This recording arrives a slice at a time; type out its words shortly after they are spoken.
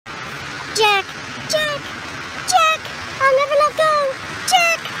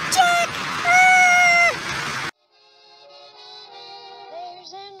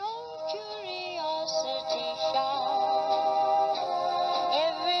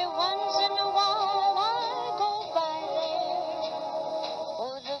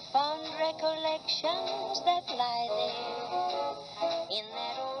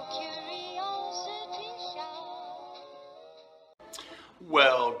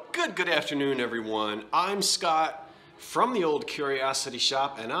Well, good afternoon, everyone. I'm Scott from the Old Curiosity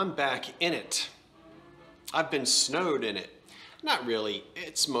Shop, and I'm back in it. I've been snowed in it. Not really,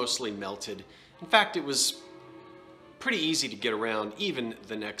 it's mostly melted. In fact, it was pretty easy to get around even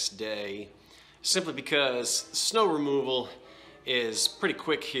the next day, simply because snow removal is pretty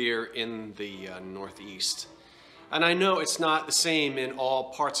quick here in the Northeast. And I know it's not the same in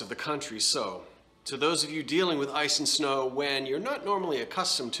all parts of the country, so to those of you dealing with ice and snow when you're not normally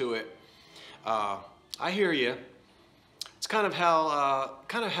accustomed to it, I hear you. It's kind of how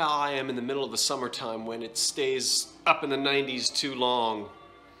I am in the middle of the summertime when it stays up in the 90s too long.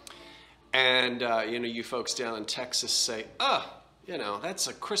 And you know, you folks down in Texas say, you know, that's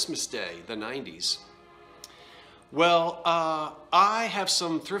a Christmas day, the 90s. Well, I have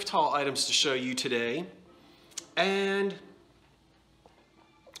some thrift haul items to show you today, and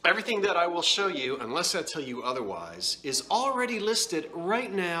everything that I will show you, unless I tell you otherwise, is already listed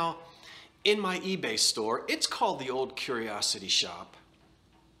right now in my eBay store. It's called the Old Curiosity Shop,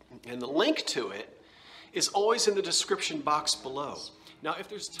 and the link to it is always in the description box below. Now, if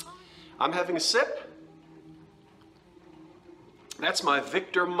there's time, I'm having a sip. That's my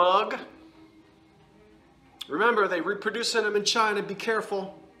Victor mug. Remember, they reproduce them in China. Be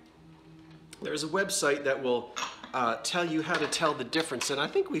careful. There's a website that will tell you how to tell the difference, and I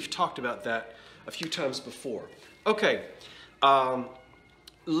think we've talked about that a few times before. Okay,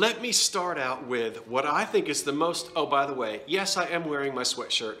 let me start out with what I think is the most, oh, by the way, yes, I am wearing my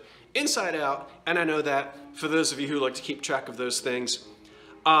sweatshirt inside out, and I know that for those of you who like to keep track of those things.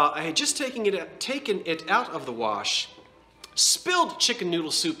 I had just taken it out of the wash, spilled chicken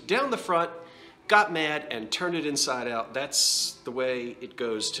noodle soup down the front, got mad, and turned it inside out. That's the way it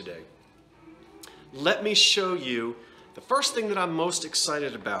goes today. Let me show you the first thing that I'm most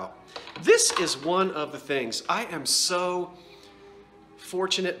excited about. This is one of the things. I am so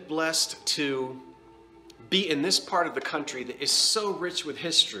fortunate, blessed to be in this part of the country that is so rich with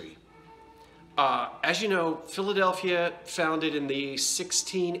history. As you know, Philadelphia founded in the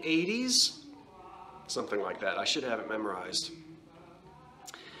 1680s, something like that. I should have it memorized.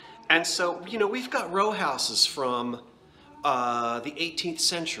 And so, you know, we've got row houses from the 18th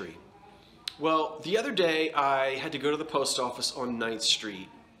century. Well, the other day I had to go to the post office on 9th Street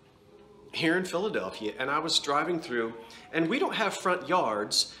here in Philadelphia, and I was driving through, and we don't have front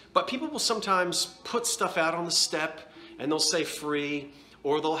yards, but people will sometimes put stuff out on the step and they'll say free,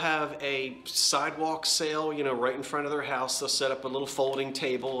 or they'll have a sidewalk sale, you know, right in front of their house. They'll set up a little folding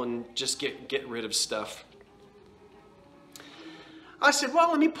table and just get rid of stuff. I said, well,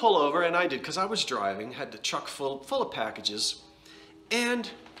 let me pull over, and I did, because I was driving, had the truck full of packages, and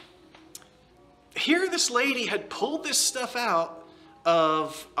here this lady had pulled this stuff out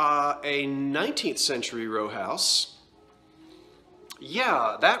of a 19th century row house.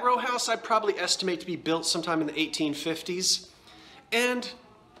 Yeah, that row house I probably estimate to be built sometime in the 1850s. And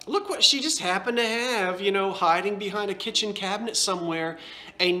look what she just happened to have, you know, hiding behind a kitchen cabinet somewhere,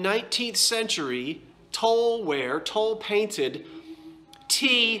 a 19th century toll painted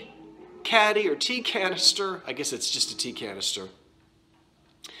tea caddy or tea canister. I guess it's just a tea canister,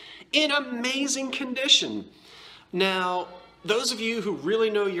 in amazing condition. Now, those of you who really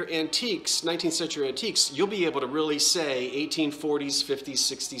know your antiques, 19th century antiques, you'll be able to really say 1840s, 50s,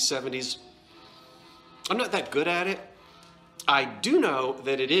 60s, 70s. I'm not that good at it. I do know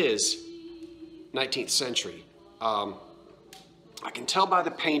that it is 19th century. I can tell by the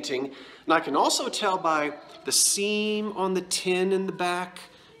painting, and I can also tell by the seam on the tin in the back.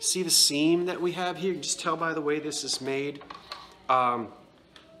 See the seam that we have here? You can just tell by the way this is made.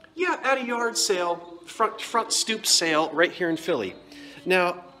 Yeah, at a yard sale, front stoop sale right here in Philly.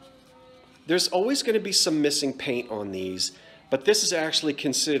 Now, there's always going to be some missing paint on these, but this is actually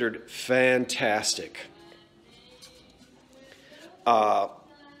considered fantastic.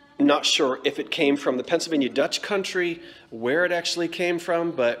 Not sure if it came from the Pennsylvania Dutch country, where it actually came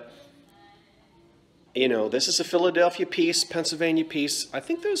from, but you know, this is a Philadelphia piece, Pennsylvania piece. I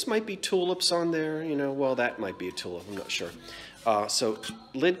think those might be tulips on there, you know, well, that might be a tulip, I'm not sure. So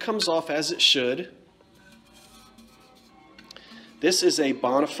lid comes off as it should. This is a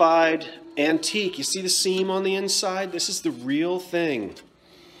bona fide antique. You see the seam on the inside? This is the real thing.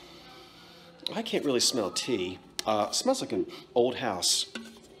 I can't really smell tea. It smells like an old house.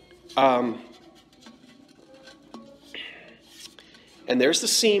 And there's the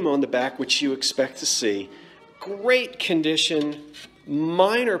seam on the back, which you expect to see. Great condition,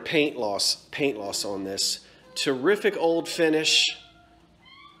 minor paint loss on this. Terrific old finish.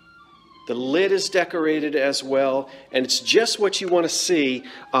 The lid is decorated as well, and it's just what you want to see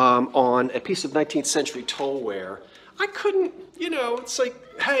on a piece of 19th century tollware. I couldn't, you know, it's like,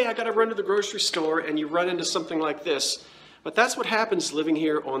 hey, I got to run to the grocery store, and you run into something like this. But that's what happens living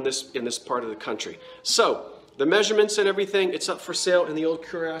here in this part of the country. So the measurements and everything, it's up for sale in the old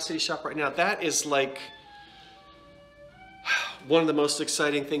Curiosity Shop right now. That is like one of the most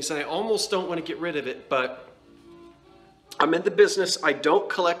exciting things, and I almost don't want to get rid of it, but I'm in the business. I don't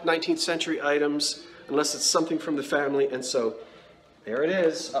collect 19th century items unless it's something from the family, and so there it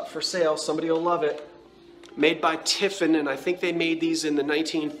is, up for sale. Somebody will love it. Made by Tiffin, and I think they made these in the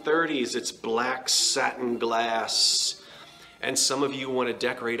 1930s. It's black satin glass. And some of you want to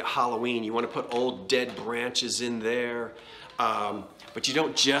decorate at Halloween. You want to put old dead branches in there. But you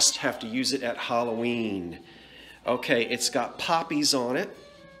don't just have to use it at Halloween. Okay, it's got poppies on it.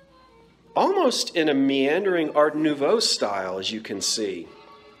 Almost in a meandering Art Nouveau style, as you can see.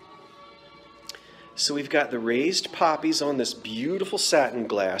 So we've got the raised poppies on this beautiful satin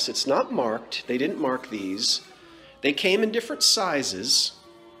glass. It's not marked. They didn't mark these. They came in different sizes.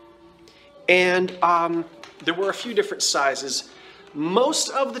 And there were a few different sizes. Most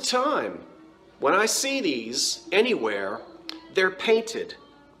of the time, when I see these anywhere, they're painted.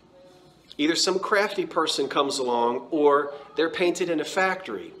 Either some crafty person comes along, or they're painted in a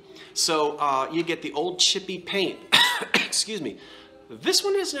factory. So you get the old chippy paint. Excuse me. This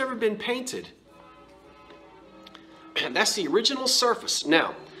one has never been painted. And that's the original surface.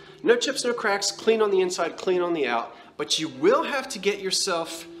 Now, no chips, no cracks, clean on the inside, clean on the out, but you will have to get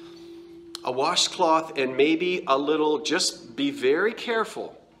yourself a washcloth and maybe a little, just be very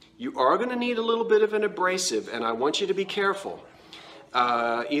careful. You are going to need a little bit of an abrasive, and I want you to be careful.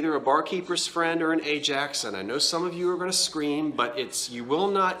 Either a barkeeper's friend or an Ajax, and I know some of you are going to scream, but you will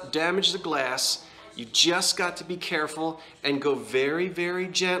not damage the glass. You just got to be careful and go very, very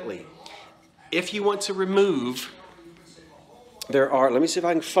gently. If you want to remove, there are, let me see if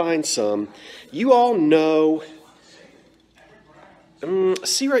I can find some. You all know,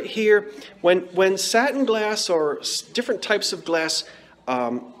 see right here, when satin glass or different types of glass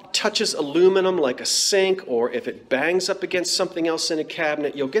touches aluminum like a sink, or if it bangs up against something else in a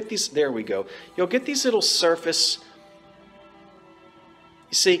cabinet, you'll get these, there we go, you'll get these little surface.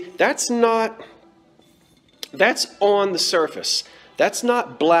 You see, that's on the surface. That's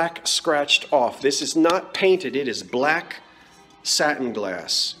not black scratched off. This is not painted, it is black satin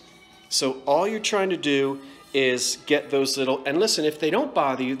glass. So all you're trying to do is get those little, and listen, if they don't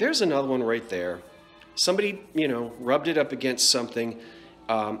bother you, there's another one right there. Somebody, you know, rubbed it up against something,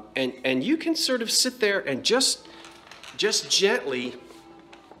 and you can sort of sit there and just gently,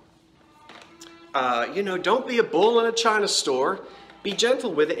 you know, don't be a bull in a china store. Be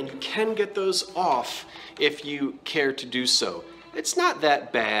gentle with it, and you can get those off if you care to do so. It's not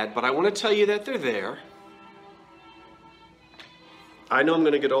that bad, but I want to tell you that they're there. I know I'm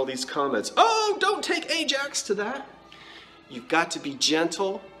going to get all these comments. Oh, don't take Ajax to that. You've got to be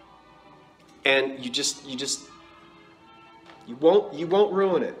gentle, and you won't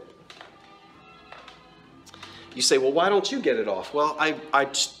ruin it. You say, well, why don't you get it off? Well, I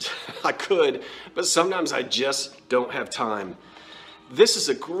could, but sometimes I just don't have time. This is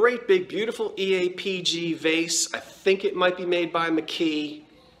a great big beautiful EAPG vase. I think it might be made by McKee.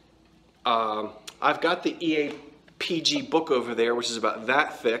 I've got the EAPG book over there, which is about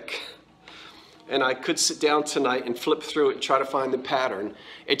that thick, and I could sit down tonight and flip through it and try to find the pattern.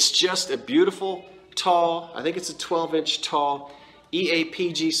 It's just a beautiful tall, I think it's a 12-inch tall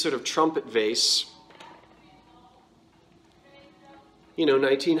EAPG sort of trumpet vase. You know,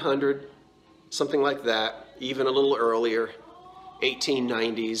 1900, something like that, even a little earlier,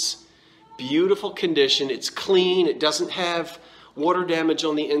 1890s. Beautiful condition, it's clean, it doesn't have water damage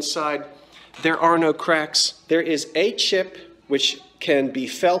on the inside. There are no cracks. There is a chip which can be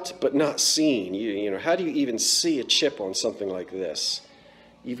felt but not seen. You know, how do you even see a chip on something like this?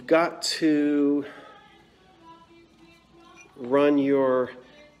 You've got to run your,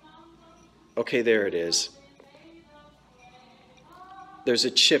 okay, there it is. There's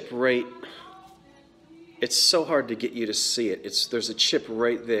a chip right, it's so hard to get you to see it. There's a chip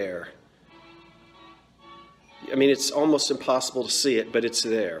right there. I mean, it's almost impossible to see it, but it's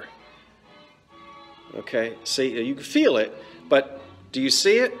there. Okay, see, you can feel it, but do you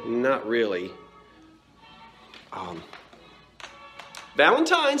see it? Not really.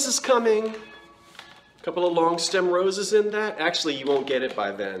 Valentine's is coming. A couple of long stem roses in that. Actually, you won't get it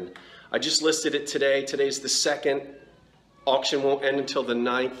by then. I just listed it today. Today's the 2nd. Auction won't end until the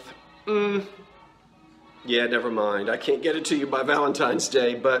 9th. Yeah, never mind. I can't get it to you by Valentine's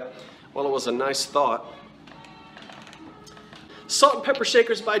Day, but, well, it was a nice thought. Salt and pepper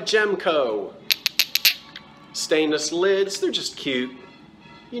shakers by Gemco. Stainless lids, they're just cute.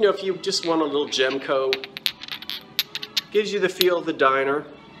 You know, if you just want a little Gemco Gives you the feel of the diner.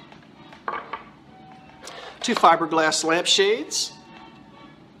 2 fiberglass lampshades.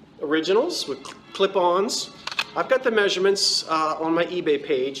 Originals with clip-ons. I've got the measurements on my eBay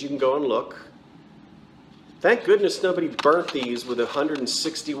page. You can go and look. Thank goodness nobody burnt these with a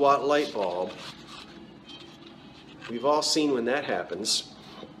 160 watt light bulb. We've all seen when that happens.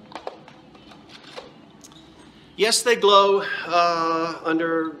 Yes, they glow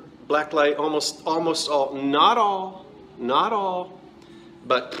under black light, almost all, not all,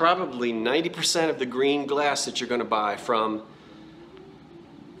 but probably 90% of the green glass that you're going to buy from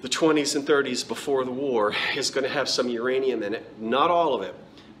the 20s and 30s before the war is going to have some uranium in it. Not all of it,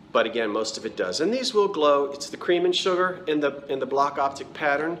 but again, most of it does. And these will glow. It's the cream and sugar in the block optic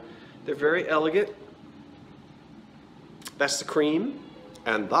pattern. They're very elegant. That's the cream,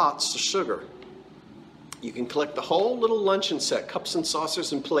 and that's the sugar. You can collect the whole little luncheon set, cups and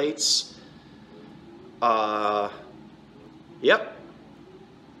saucers and plates. Yep.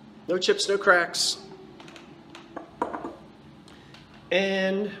 No chips, no cracks.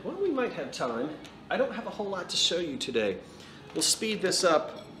 And, well, we might have time. I don't have a whole lot to show you today. We'll speed this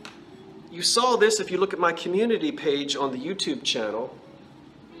up. You saw this if you look at my community page on the YouTube channel.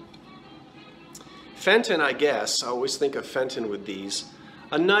 Fenton, I guess. I always think of Fenton with these.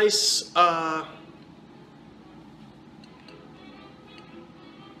 A nice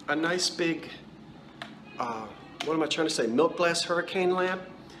big, what am I trying to say, milk glass hurricane lamp,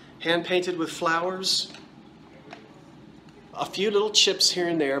 hand painted with flowers. A few little chips here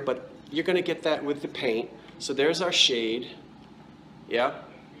and there, but you're going to get that with the paint. So there's our shade, yeah,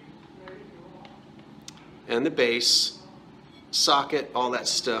 and the base, socket, all that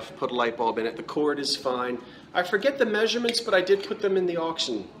stuff. Put a light bulb in it. The cord is fine. I forget the measurements, but I did put them in the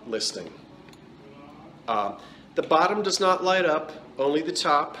auction listing. The bottom does not light up, only the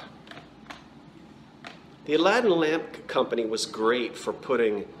top. The Aladdin Lamp Company was great for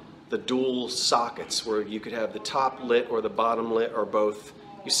putting the dual sockets where you could have the top lit or the bottom lit or both.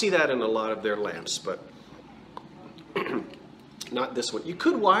 You see that in a lot of their lamps, but not this one. You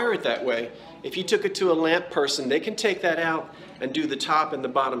could wire it that way. If you took it to a lamp person, they can take that out and do the top and the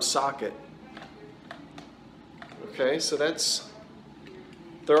bottom socket. Okay, so that's,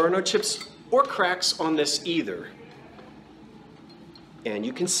 there are no chips or cracks on this either. And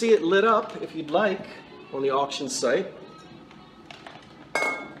you can see it lit up if you'd like on the auction site.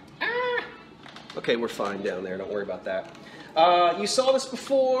 Okay, we're fine down there, don't worry about that. You saw this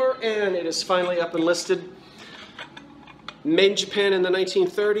before, and it is finally up and listed. Made in Japan in the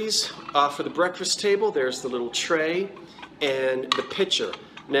 1930s for the breakfast table. There's the little tray and the pitcher.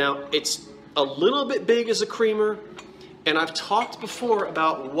 Now, it's a little bit big as a creamer, and I've talked before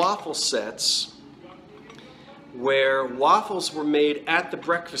about waffle sets where waffles were made at the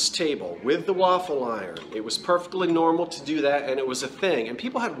breakfast table with the waffle iron. It was perfectly normal to do that, and it was a thing. And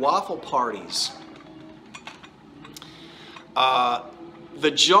people had waffle parties.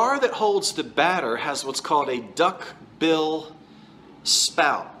 The jar that holds the batter has what's called a duck bill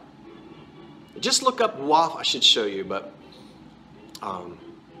spout. Just look up waffle, I should show you, but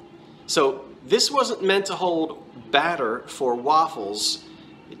so this wasn't meant to hold batter for waffles.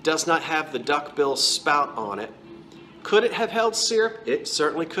 It does not have the duck bill spout on it. Could it have held syrup? It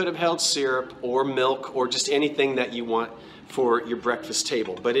certainly could have held syrup or milk or just anything that you want for your breakfast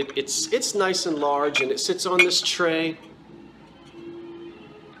table. But it's nice and large, and it sits on this tray.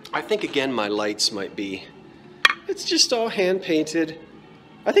 I think again my lights might be, it's just all hand painted.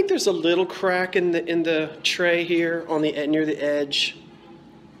 I think there's a little crack in the tray here on the near the edge.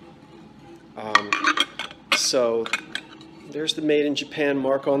 So there's the Made in Japan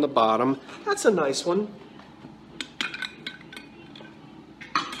mark on the bottom. That's a nice one.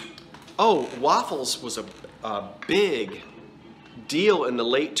 Oh, waffles was a big deal in the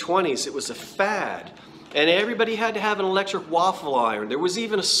late 20s. It was a fad. And everybody had to have an electric waffle iron. There was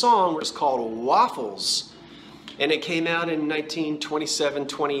even a song that was called Waffles. And it came out in 1927,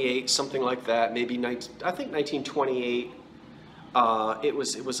 28, something like that. Maybe, I think 1928. It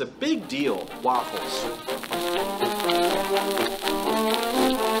was a big deal, waffles.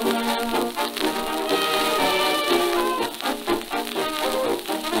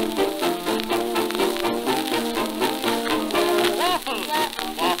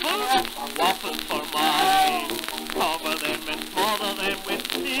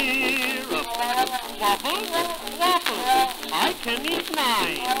 I can eat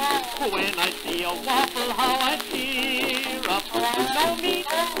 9. When I see a waffle, how I cheer up. No meat,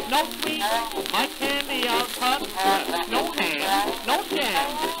 no sweet, my candy I'll cut. No ham, no jam,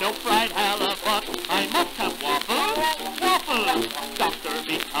 no fried halibut. I must have waffles, waffles. Doctor,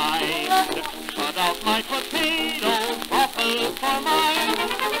 be kind. Cut out my potatoes, waffles.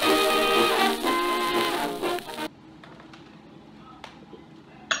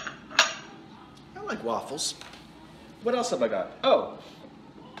 like waffles. What else have I got? Oh.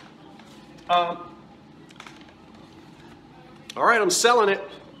 All right, I'm selling it.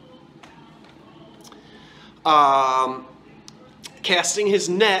 Casting his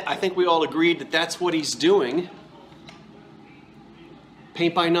net. I think we all agreed that that's what he's doing.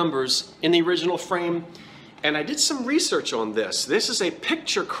 Paint by numbers in the original frame. And I did some research on this. This is a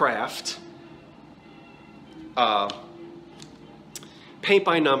picture craft paint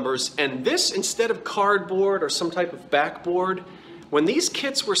by numbers. And this, instead of cardboard or some type of backboard, when these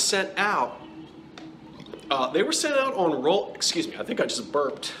kits were sent out, they were sent out on roll. Excuse me, I think I just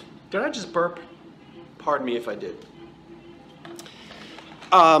burped. Did I just burp? Pardon me if I did.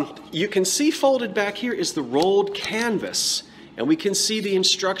 You can see folded back here is the rolled canvas. And we can see the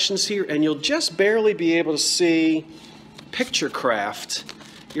instructions here, and you'll just barely be able to see picture craft.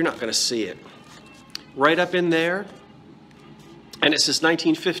 You're not going to see it. Right up in there. And it says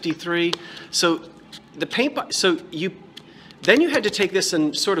 1953. So the paint by, then you had to take this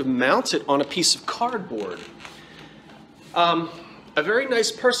and sort of mount it on a piece of cardboard. A very nice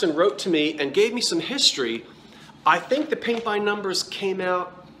person wrote to me and gave me some history. I think the paint by numbers came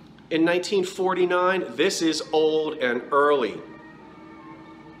out in 1949. This is old and early.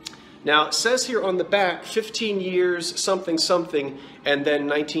 Now it says here on the back 15 years something something and then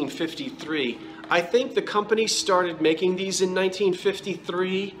 1953. I think the company started making these in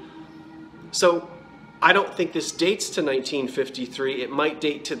 1953. So I don't think this dates to 1953. It might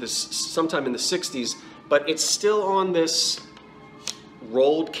date to sometime in the 60s, but it's still on this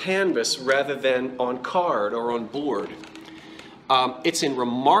rolled canvas rather than on card or on board. It's in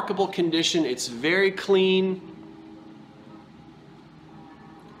remarkable condition. It's very clean.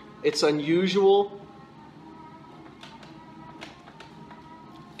 It's unusual.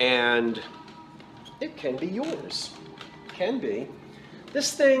 And it can be yours. Can be.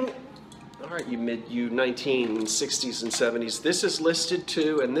 This thing, all right, you 1960s and 70s, this is listed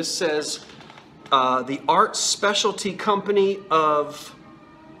too, and this says the Art Specialty Company of,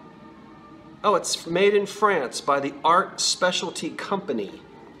 oh, it's made in France by the Art Specialty Company.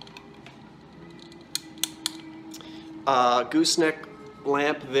 Gooseneck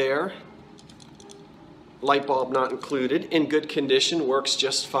lamp there. Light bulb not included. In good condition, works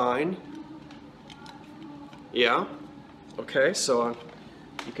just fine. Yeah. Okay, so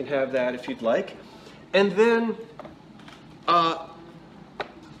you can have that if you'd like. And then, oh,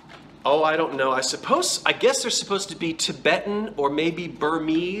 I don't know. I guess they're supposed to be Tibetan or maybe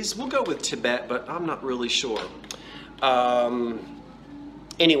Burmese. We'll go with Tibet, but I'm not really sure.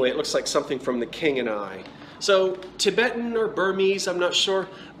 Anyway, it looks like something from The King and I. So Tibetan or Burmese, I'm not sure,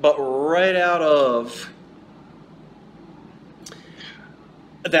 but right out of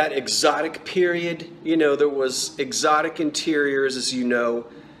that exotic period, you know, there was exotic interiors, as you know,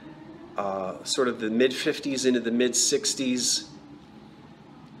 sort of the mid-50s into the mid-60s.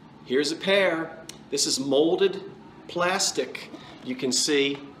 Here's a pair. This is molded plastic. You can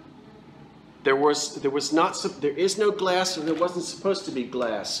see there is no glass, and there wasn't supposed to be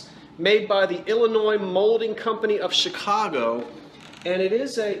glass. Made by the Illinois Molding Company of Chicago, and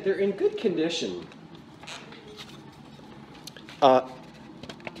they're in good condition.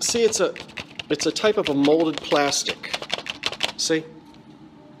 See, it's a type of a molded plastic. See?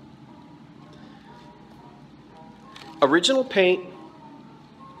 Original paint.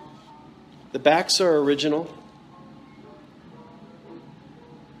 The backs are original.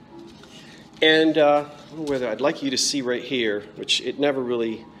 And whether I'd like you to see right here, which it never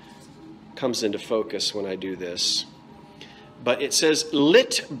really comes into focus when I do this. But it says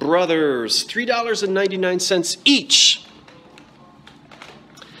Lit Brothers, $3.99 each.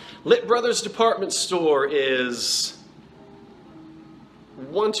 Lit Brothers department store is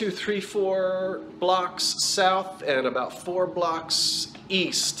 4 blocks south and about 4 blocks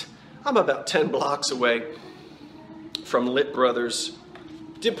east. I'm about 10 blocks away from Lit Brothers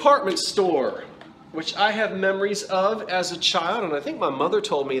department store, which I have memories of as a child, and I think my mother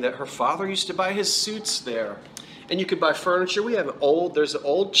told me that her father used to buy his suits there. And you could buy furniture. There's an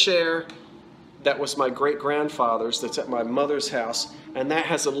old chair that was my great-grandfather's that's at my mother's house, and that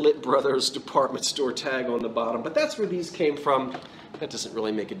has a Lit Brothers department store tag on the bottom. But that's where these came from. That doesn't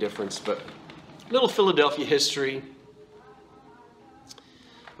really make a difference, but little Philadelphia history.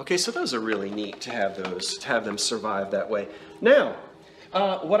 Okay, so those are really neat to have them survive that way. Now,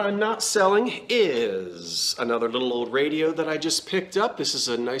 what I'm not selling is another little old radio that I just picked up. This is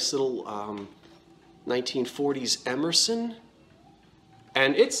a nice little 1940s Emerson.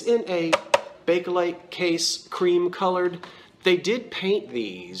 And it's in a Bakelite case, cream colored. They did paint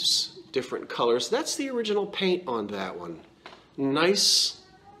these different colors. That's the original paint on that one. Nice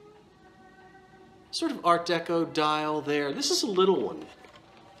sort of Art Deco dial there. This is a little one.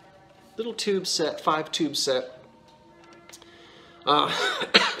 Little tube set, 5 tube set.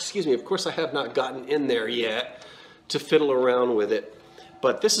 Excuse me, of course I have not gotten in there yet to fiddle around with it.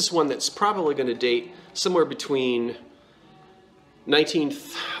 But this is one that's probably going to date somewhere between this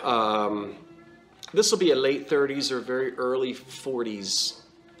will be a late 30s or very early 40s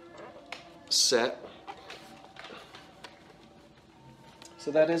set.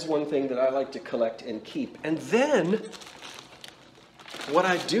 So that is one thing that I like to collect and keep. And then, what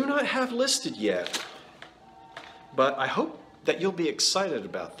I do not have listed yet, but I hope that you'll be excited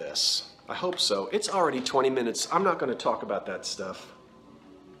about this. I hope so. It's already 20 minutes. I'm not going to talk about that stuff.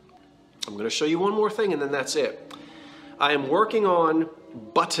 I'm going to show you one more thing and then that's it. I am working on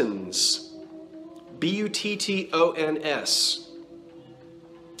buttons. B-U-T-T-O-N-S.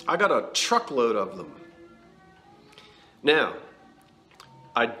 I got a truckload of them. Now,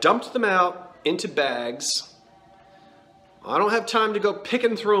 I dumped them out into bags. I don't have time to go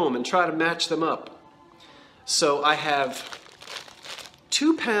picking through them and try to match them up. So I have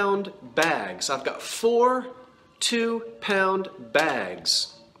 2-pound bags. I've got 4 2-pound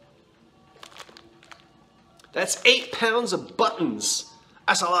bags. That's 8 pounds of buttons.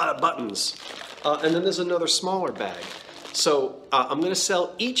 That's a lot of buttons. And then there's another smaller bag. So I'm going to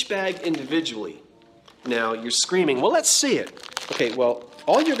sell each bag individually. Now you're screaming, well, let's see it. Okay, well,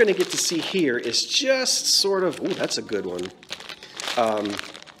 all you're going to get to see here is just sort of, ooh, that's a good one.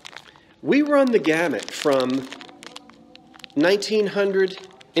 We run the gamut from 1900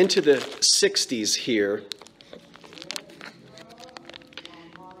 into the 60s here.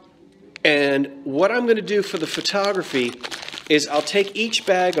 And what I'm going to do for the photography is I'll take each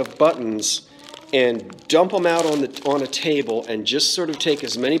bag of buttons and dump them out on a table and just sort of take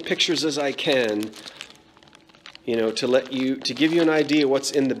as many pictures as I can, you know, to give you an idea what's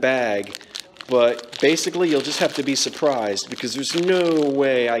in the bag. But basically you'll just have to be surprised because there's no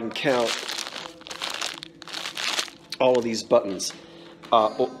way I can count all of these buttons.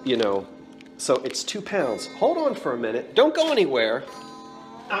 You know, so it's 2 pounds. Hold on for a minute. Don't go anywhere.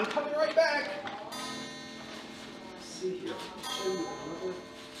 I'm coming right back. Let's see here. I'll show you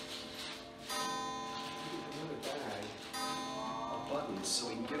another bag of buttons so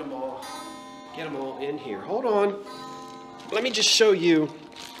we can get them all in here. Hold on. Let me just show you.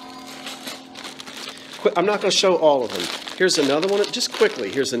 I'm not going to show all of them. Here's another one. Just quickly.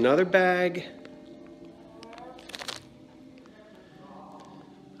 Here's another bag.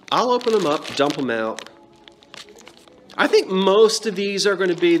 I'll open them up, dump them out. I think most of these are going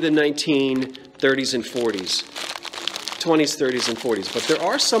to be the 1930s and 40s. 20s, 30s, and 40s. But there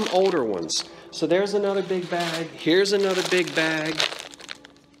are some older ones. So there's another big bag. Here's another big bag.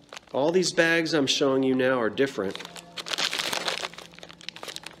 All these bags I'm showing you now are different.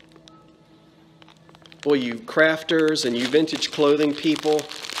 Boy, you crafters and you vintage clothing people,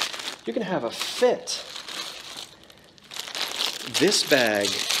 you're going to have a fit. This bag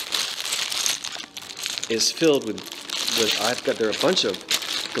is filled with there are a bunch of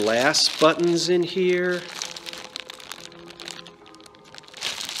glass buttons in here.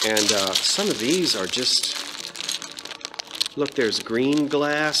 And some of these are just, look, there's green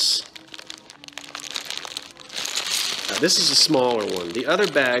glass. This is a smaller one. The other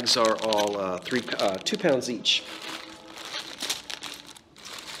bags are all 2 pounds each.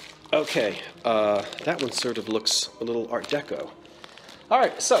 Okay, that one sort of looks a little Art Deco. All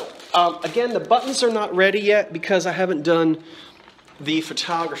right, so again, the buttons are not ready yet because I haven't done the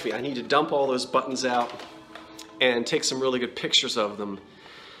photography. I need to dump all those buttons out and take some really good pictures of them,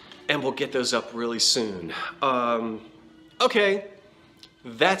 and we'll get those up really soon. Okay,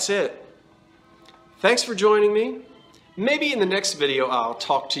 that's it. Thanks for joining me. Maybe in the next video I'll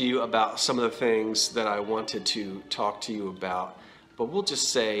talk to you about some of the things that I wanted to talk to you about, but we'll just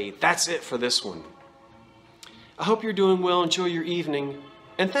say that's it for this one. I hope you're doing well. Enjoy your evening.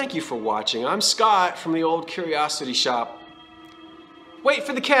 And thank you for watching. I'm Scott from the Old Curiosity Shop. Wait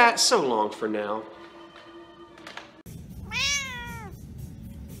for the cat. So long for now.